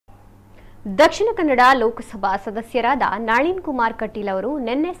ದಕ್ಷಿಣ ಕನ್ನಡ ಲೋಕಸಭಾ ಸದಸ್ಯರಾದ ನಳಿನ್ ಕುಮಾರ್ ಕಟೀಲ್ ಅವರು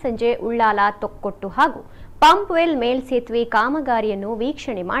ನಿನ್ನೆ ಸಂಜೆ ಉಳ್ಳಾಲ ತೊಕ್ಕೊಟ್ಟು ಹಾಗೂ ಪಂಪ್ವೆಲ್ ಮೇಲ್ಸೇತುವೆ ಕಾಮಗಾರಿಯನ್ನು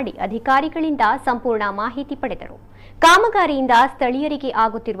ವೀಕ್ಷಣೆ ಮಾಡಿ ಅಧಿಕಾರಿಗಳಿಂದ ಸಂಪೂರ್ಣ ಮಾಹಿತಿ ಪಡೆದರು. ಕಾಮಗಾರಿಯಿಂದ ಸ್ಥಳೀಯರಿಗೆ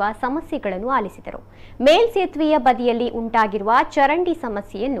ಆಗುತ್ತಿರುವ ಸಮಸ್ಯೆಗಳನ್ನು ಆಲಿಸಿದರು. ಮೇಲ್ಸೇತುವೆಯ ಬದಿಯಲ್ಲಿ ಉಂಟಾಗಿರುವ ಚರಂಡಿ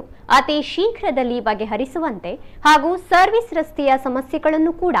ಸಮಸ್ಯೆಯನ್ನು ಅತಿ ಶೀಘ್ರದಲ್ಲಿ ಬಗೆಹರಿಸುವಂತೆ ಹಾಗೂ ಸರ್ವಿಸ್ ರಸ್ತೆಯ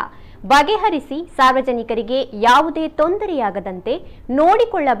ಸಮಸ್ಯೆಗಳನ್ನು ಕೂಡ ಬಗೆಹರಿಸಿ ಸಾರ್ವಜನಿಕರಿಗೆ ಯಾವುದೇ ತೊಂದರೆಯಾಗದಂತೆ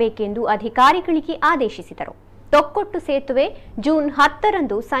ನೋಡಿಕೊಳ್ಳಬೇಕೆಂದು ಅಧಿಕಾರಿಗಳಿಗೆ ಆದೇಶಿಸಿದರು. ತೊಕ್ಕೊಟ್ಟು ಸೇತುವೆ ಜೂನ್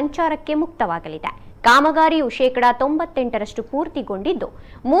 10ರಂದು ಸಂಚಾರಕ್ಕೆ ಮುಕ್ತವಾಗಲಿದೆ. ಕಾಮಗಾರಿಯು 98% ಪೂರ್ತಿಗೊಂಡಿದ್ದು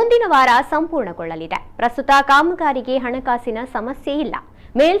ಮುಂದಿನ ವಾರ ಸಂಪೂರ್ಣಗೊಳ್ಳಲಿದೆ. ಪ್ರಸ್ತುತ ಕಾಮಗಾರಿಗೆ ಹಣಕಾಸಿನ ಸಮಸ್ಯೆ ಇಲ್ಲ.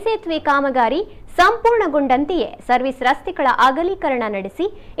 ಮೇಲ್ಸೇತುವೆ ಕಾಮಗಾರಿ ಸಂಪೂರ್ಣಗೊಂಡಂತೆಯೇ ಸರ್ವಿಸ್ ರಸ್ತೆಗಳ ಅಗಲೀಕರಣ ನಡೆಸಿ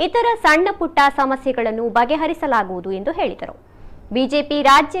ಇತರ ಸಣ್ಣ ಪುಟ್ಟ ಸಮಸ್ಯೆಗಳನ್ನು ಬಗೆಹರಿಸಲಾಗುವುದು ಎಂದು ಹೇಳಿದರು. ಬಿಜೆಪಿ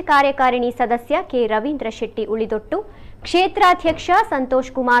ರಾಜ್ಯ ಕಾರ್ಯಕಾರಿಣಿ ಸದಸ್ಯ ಕೆ ರವೀಂದ್ರ ಶೆಟ್ಟಿ ಉಳಿದೊಟ್ಟು, ಕ್ಷೇತ್ರಾಧ್ಯಕ್ಷ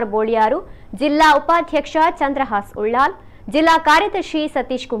ಸಂತೋಷ್ ಕುಮಾರ್ ಬೋಳಿಯಾರು, ಜಿಲ್ಲಾ ಉಪಾಧ್ಯಕ್ಷ ಚಂದ್ರಹಾಸ್ ಉಳ್ಳಾಲ್, ಜಿಲ್ಲಾ ಕಾರ್ಯದರ್ಶಿ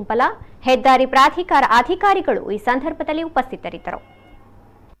ಸತೀಶ್ ಕುಂಪಲ, ಹೆದ್ದಾರಿ ಪ್ರಾಧಿಕಾರ ಅಧಿಕಾರಿಗಳು ಈ ಸಂದರ್ಭದಲ್ಲಿ ಉಪಸ್ಥಿತರಿದ್ದರು.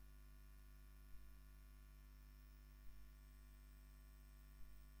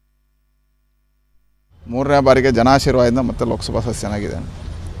 ಮೂರನೇ ಬಾರಿಗೆ ಜನಾಶೀರ್ವಾದದಿಂದ ಮತ್ತೆ ಲೋಕಸಭಾ ಸದಸ್ಯನಾಗಿದೆ.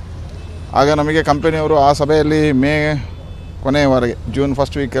 ಆಗ ನಮಗೆ ಕಂಪನಿಯವರು ಆ ಸಭೆಯಲ್ಲಿ ಮೇ ಕೊನೆಯವರೆಗೆ ಜೂನ್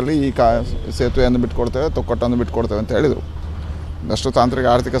ಫಸ್ಟ್ ವೀಕಲ್ಲಿ ಈ ಸೇತುವೆಯನ್ನು ಬಿಟ್ಟುಕೊಡ್ತೇವೆ, ತೊಕ್ಕೊಟ್ಟನ್ನು ಬಿಟ್ಟುಕೊಡ್ತೇವೆ ಅಂತ ಹೇಳಿದರು. ಒಂದಷ್ಟು ತಾಂತ್ರಿಕ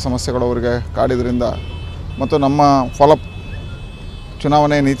ಆರ್ಥಿಕ ಸಮಸ್ಯೆಗಳು ಅವರಿಗೆ ಕಾಡಿದ್ರಿಂದ ಮತ್ತು ನಮ್ಮ ಫಾಲೋಅಪ್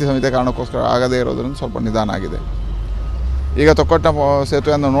ಚುನಾವಣೆ ನೀತಿ ಸಂಹಿತೆ ಕಾರಣಕ್ಕೋಸ್ಕರ ಆಗದೇ ಇರೋದ್ರಿಂದ ಸ್ವಲ್ಪ ನಿಧಾನ ಆಗಿದೆ. ಈಗ ತೊಕ್ಕೊಟ್ಟ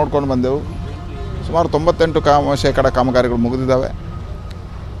ಸೇತುವೆಯನ್ನು ನೋಡ್ಕೊಂಡು ಬಂದೆವು. ಸುಮಾರು 98% ಕಾಮಗಾರಿಗಳು ಮುಗಿದಿದ್ದಾವೆ.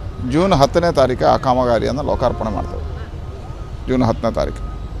 ಜೂನ್ 10ನೇ ತಾರೀಕು ಆ ಕಾಮಗಾರಿಯನ್ನು ಲೋಕಾರ್ಪಣೆ ಮಾಡ್ತೇವೆ. ಜೂನ್ 10ನೇ ತಾರೀಕು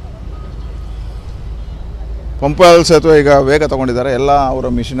ಪಂಪ್ವೆಲ್ ಸೇತುವೆ ಈಗ ವೇಗ ತೊಗೊಂಡಿದ್ದಾರೆ. ಎಲ್ಲ ಅವರ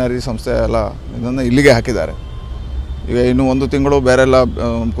ಮಿಷನರಿ ಸಂಸ್ಥೆ ಎಲ್ಲ ಇದನ್ನು ಇಲ್ಲಿಗೆ ಹಾಕಿದ್ದಾರೆ. ಈಗ ಇನ್ನೂ 1 ತಿಂಗಳು ಬೇರೆಲ್ಲ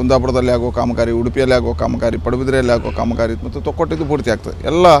ಕುಂದಾಪುರದಲ್ಲಿ ಆಗೋ ಕಾಮಗಾರಿ, ಉಡುಪಿಯಲ್ಲಿ ಆಗೋ ಕಾಮಗಾರಿ, ಪಡುಬಿದ್ರೆಯಲ್ಲಿ ಆಗೋ ಕಾಮಗಾರಿ ಮತ್ತು ತೊಕ್ಕೊಟ್ಟಿದ್ದು ಪೂರ್ತಿ ಆಗ್ತದೆ.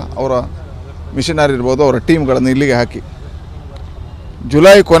 ಎಲ್ಲ ಅವರ ಮಿಷನರಿ ಇರ್ಬೋದು, ಅವರ ಟೀಮ್ಗಳನ್ನು ಇಲ್ಲಿಗೆ ಹಾಕಿ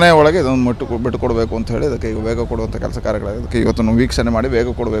ಜುಲೈ ಕೊನೆಯ ಒಳಗೆ ಇದನ್ನು ಬಿಟ್ಟುಕೊಡಬೇಕು ಅಂತ ಹೇಳಿ ಅದಕ್ಕೆ ಈಗ ವೇಗ ಕೊಡುವಂಥ ಕೆಲಸ ಕಾರ್ಯಗಳು ಅದಕ್ಕೆ ಇವತ್ತು ವೀಕ್ಷಣೆ ಮಾಡಿ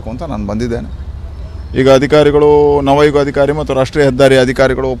ವೇಗ ಕೊಡಬೇಕು ಅಂತ ನಾನು ಬಂದಿದ್ದೇನೆ. ಈಗ ಅಧಿಕಾರಿಗಳು, ನವಯುಗ ಅಧಿಕಾರಿ ಮತ್ತು ರಾಷ್ಟ್ರೀಯ ಹೆದ್ದಾರಿ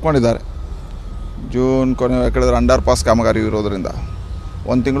ಅಧಿಕಾರಿಗಳು ಒಪ್ಕೊಂಡಿದ್ದಾರೆ. ಜೂನ್ ಕೊನೆ ಯಾಕಂದರೆ ಅಂಡರ್ ಪಾಸ್ ಕಾಮಗಾರಿ ಇರೋದರಿಂದ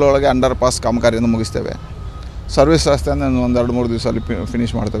 1 ತಿಂಗಳೊಳಗೆ ಅಂಡರ್ ಪಾಸ್ ಕಾಮಗಾರಿಯನ್ನು ಮುಗಿಸ್ತೇವೆ. ಸರ್ವಿಸ್ ರಸ್ತೆಯನ್ನು 1-2-3 ದಿವಸದಲ್ಲಿ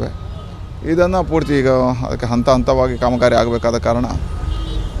ಫಿನಿಷ್ ಮಾಡ್ತೇವೆ. ಇದನ್ನು ಪೂರ್ತಿ ಈಗ ಅದಕ್ಕೆ ಹಂತವಾಗಿ ಕಾಮಗಾರಿ ಆಗಬೇಕಾದ ಕಾರಣ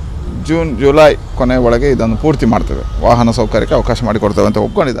ಜೂನ್ ಜುಲೈ ಕೊನೆಯ ಒಳಗೆ ಇದನ್ನು ಪೂರ್ತಿ ಮಾಡ್ತೇವೆ. ವಾಹನ ಸೌಕರ್ಯಕ್ಕೆ ಅವಕಾಶ ಮಾಡಿಕೊಡ್ತೇವೆ ಅಂತ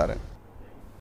ಒಪ್ಕೊಂಡಿದ್ದಾರೆ.